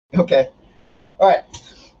Okay. All right.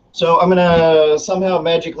 So I'm gonna somehow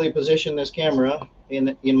magically position this camera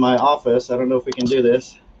in my office. I don't know if we can do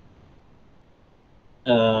this.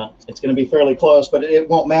 It's gonna be fairly close, but it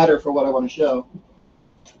won't matter for what I want to show.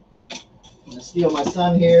 I'm gonna steal my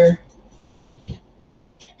son here.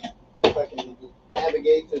 If I can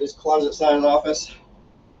navigate through this closet side office.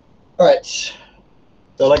 All right.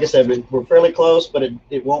 So like I said, we're fairly close, but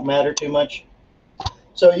it won't matter too much.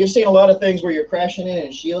 So you've seen a lot of things where you're crashing in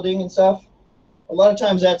and shielding and stuff. A lot of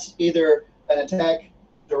times that's either an attack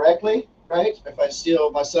directly, right? If I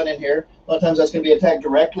steal my son in here, a lot of times that's going to be attacked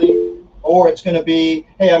directly, or it's going to be,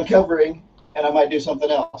 hey, I'm covering, and I might do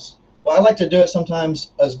something else. Well, I like to do it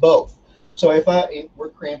sometimes as both. So if we're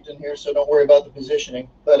cramped in here, so don't worry about the positioning.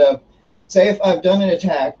 But say if I've done an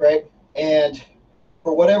attack, right, and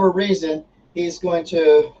for whatever reason, he's going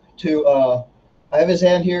to I have his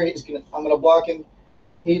hand here. I'm going to block him.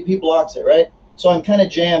 He blocks it, right? So I'm kind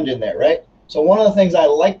of jammed in there, right? So one of the things I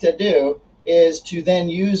like to do is to then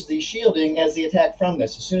use the shielding as the attack from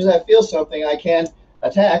this. As soon as I feel something, I can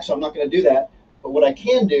attack, so I'm not going to do that. But what I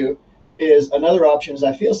can do is another option is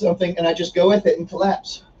I feel something and I just go with it and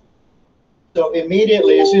collapse. So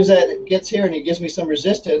immediately, as soon as that gets here and he gives me some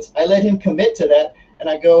resistance, I let him commit to that and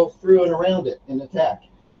I go through and around it and attack.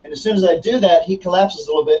 And as soon as I do that, he collapses a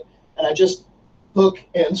little bit and I just hook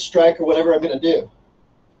and strike or whatever I'm going to do.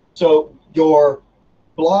 So your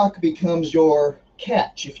block becomes your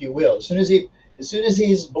catch, if you will. As soon as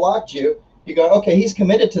he's blocked you, you go, okay, he's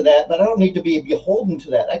committed to that, but I don't need to be beholden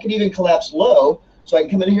to that. I can even collapse low, so I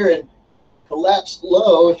can come in here and collapse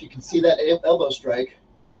low, if you can see that elbow strike,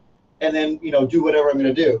 and then do whatever I'm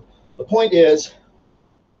going to do. The point is,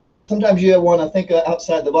 sometimes you want to think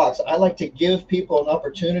outside the box. I like to give people an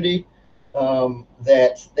opportunity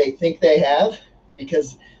that they think they have,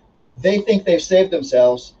 because they think they've saved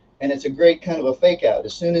themselves. And it's a great kind of a fake out.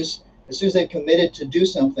 As soon as they've committed to do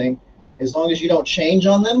something, as long as you don't change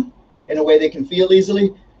on them in a way they can feel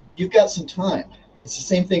easily, you've got some time. It's the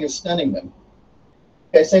same thing as stunning them.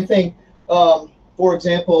 Okay, same thing. For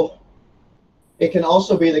example, it can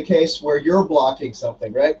also be the case where you're blocking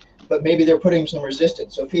something, right? But maybe they're putting some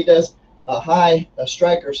resistance. So if he does a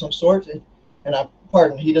strike or some sort, and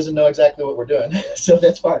pardon, he doesn't know exactly what we're doing, so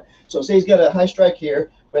that's fine. So say he's got a high strike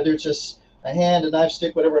here, whether it's just a hand, a knife,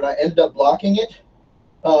 stick, whatever, and I ended up blocking it,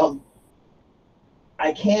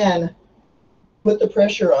 I can put the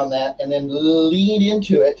pressure on that and then lean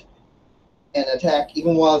into it and attack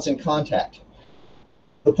even while it's in contact.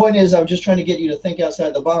 The point is, I'm just trying to get you to think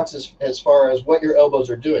outside the box as far as what your elbows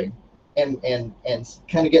are doing and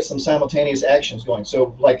kind of get some simultaneous actions going.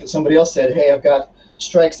 So like somebody else said, hey, I've got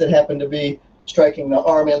strikes that happen to be striking the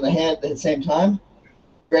arm and the hand at the same time.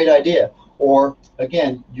 Great idea. Or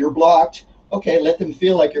again, you're blocked. Okay, let them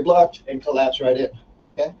feel like you're blocked and collapse right in.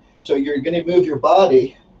 Okay, so you're going to move your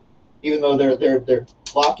body, even though they're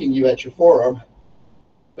blocking you at your forearm.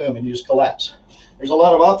 Boom, and you just collapse. There's a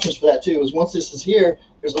lot of options for that too. Is once this is here,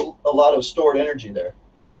 there's a lot of stored energy there.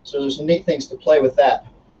 So there's some neat things to play with that.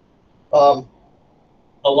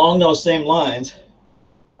 Along those same lines,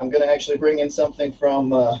 I'm going to actually bring in something from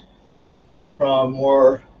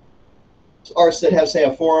more arts that have, say,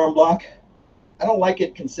 a forearm block. I don't like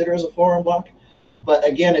it considered as a forearm block, but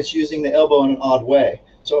again, it's using the elbow in an odd way.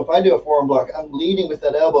 So if I do a forearm block, I'm leading with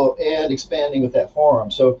that elbow and expanding with that forearm.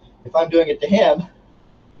 So if I'm doing it to him,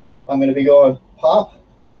 I'm going to be going pop,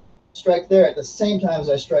 strike there at the same time as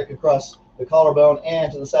I strike across the collarbone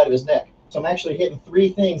and to the side of his neck. So I'm actually hitting three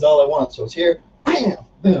things all at once. So it's here, bam,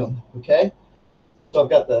 boom, okay? So I've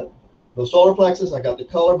got the solar plexus, I got the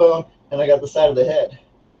collarbone, and I got the side of the head.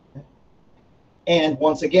 And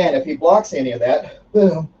once again, if he blocks any of that,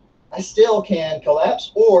 boom, I still can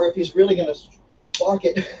collapse. Or if he's really going to block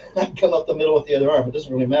it, I can come up the middle with the other arm. It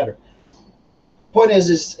doesn't really matter. Point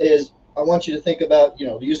is I want you to think about,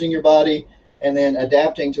 using your body and then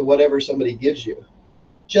adapting to whatever somebody gives you.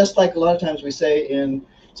 Just like a lot of times we say in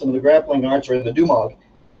some of the grappling arts or in the Dumog,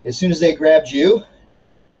 as soon as they grabbed you,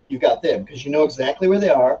 you got them, because you know exactly where they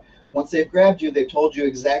are. Once they've grabbed you, they've told you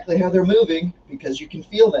exactly how they're moving because you can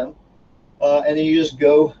feel them. And then you just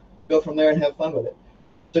go from there and have fun with it.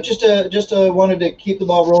 So just wanted to keep the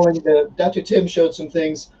ball rolling. Dr. Tim showed some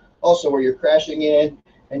things also where you're crashing in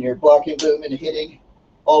and you're blocking, boom, and hitting,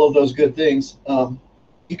 all of those good things.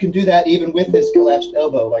 You can do that even with this collapsed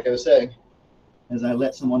elbow, like I was saying, as I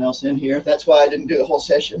let someone else in here. That's why I didn't do the whole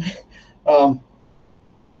session.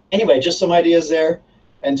 Anyway, just some ideas there.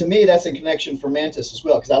 And to me, that's in connection for Mantis as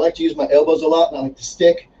well, because I like to use my elbows a lot and I like to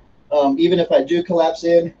stick. Even if I do collapse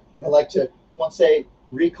in, I like to, once they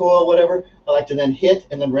recoil, whatever, I like to then hit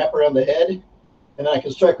and then wrap around the head, and then I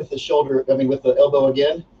can strike with the shoulder, with the elbow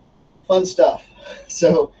again. fun stuff.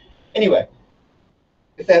 So anyway,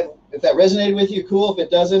 if that resonated with you, cool. If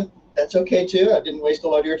it doesn't, that's okay too. I didn't waste a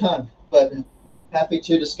lot of your time, but happy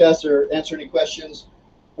to discuss or answer any questions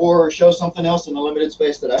or show something else in the limited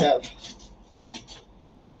space that I have.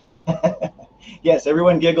 Yes,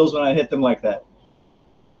 everyone giggles when I hit them like that.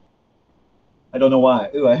 I don't know why.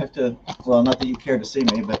 Ooh, I have to, well, not that you care to see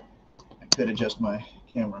me, but I could adjust my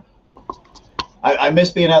camera. I miss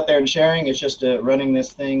being out there and sharing. It's just running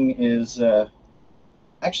this thing is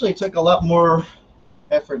actually took a lot more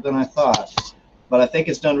effort than I thought, but I think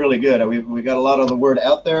it's done really good. We got a lot of the word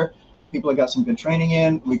out there. People have got some good training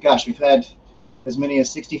in. We've had as many as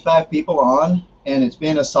 65 people on, and it's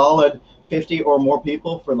been a solid 50 or more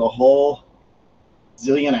people for the whole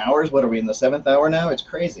zillion hours. What are we in the 7th hour now? It's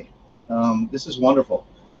crazy. This is wonderful.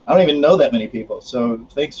 I don't even know that many people, so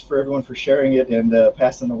thanks for everyone for sharing it and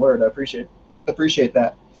passing the word. I appreciate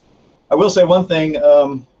that. I will say one thing.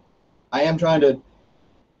 I am trying to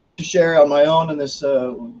share on my own in this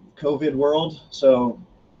COVID world, so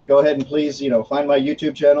go ahead and please, find my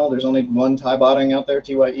YouTube channel. There's only one Ty Botting out there,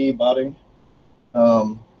 TYE Botting.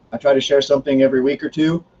 I try to share something every week or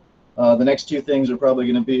two. The next 2 things are probably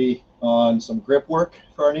going to be on some grip work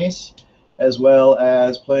for our niece, as well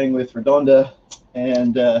as playing with Redonda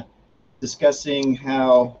and discussing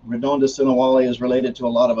how Redonda Sinawali is related to a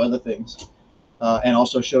lot of other things, and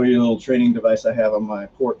also show you a little training device I have on my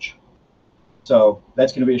porch. So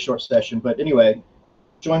that's going to be a short session. But anyway,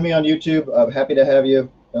 join me on YouTube. I'm happy to have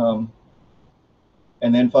you.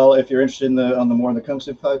 And then follow, if you're interested in on the more the kung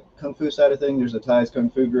fu side of things, there's a Thai's Kung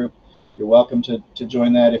Fu group. You're welcome to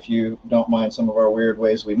join that if you don't mind some of our weird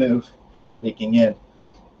ways we move leaking in.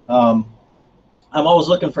 I'm always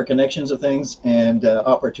looking for connections of things and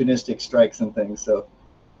opportunistic strikes and things. So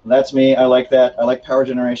that's me. I like that. I like power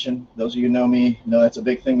generation. Those of you who know me know that's a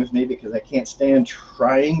big thing with me because I can't stand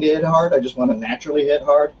trying to hit hard. I just want to naturally hit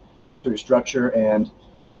hard through structure and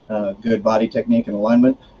good body technique and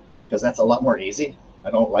alignment, because that's a lot more easy.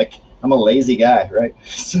 I'm a lazy guy, right?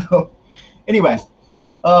 So anyway,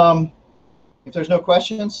 if there's no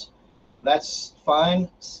questions, that's fine.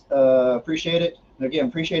 Appreciate it. And again,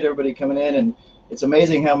 appreciate everybody coming in. And it's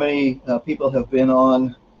amazing how many people have been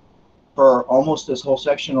on for almost this whole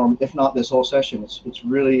section, or if not this whole session. It's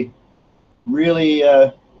really, really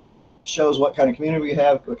shows what kind of community we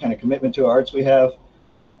have, what kind of commitment to arts we have,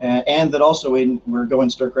 and that also we're going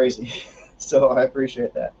stir crazy. So I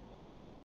appreciate that.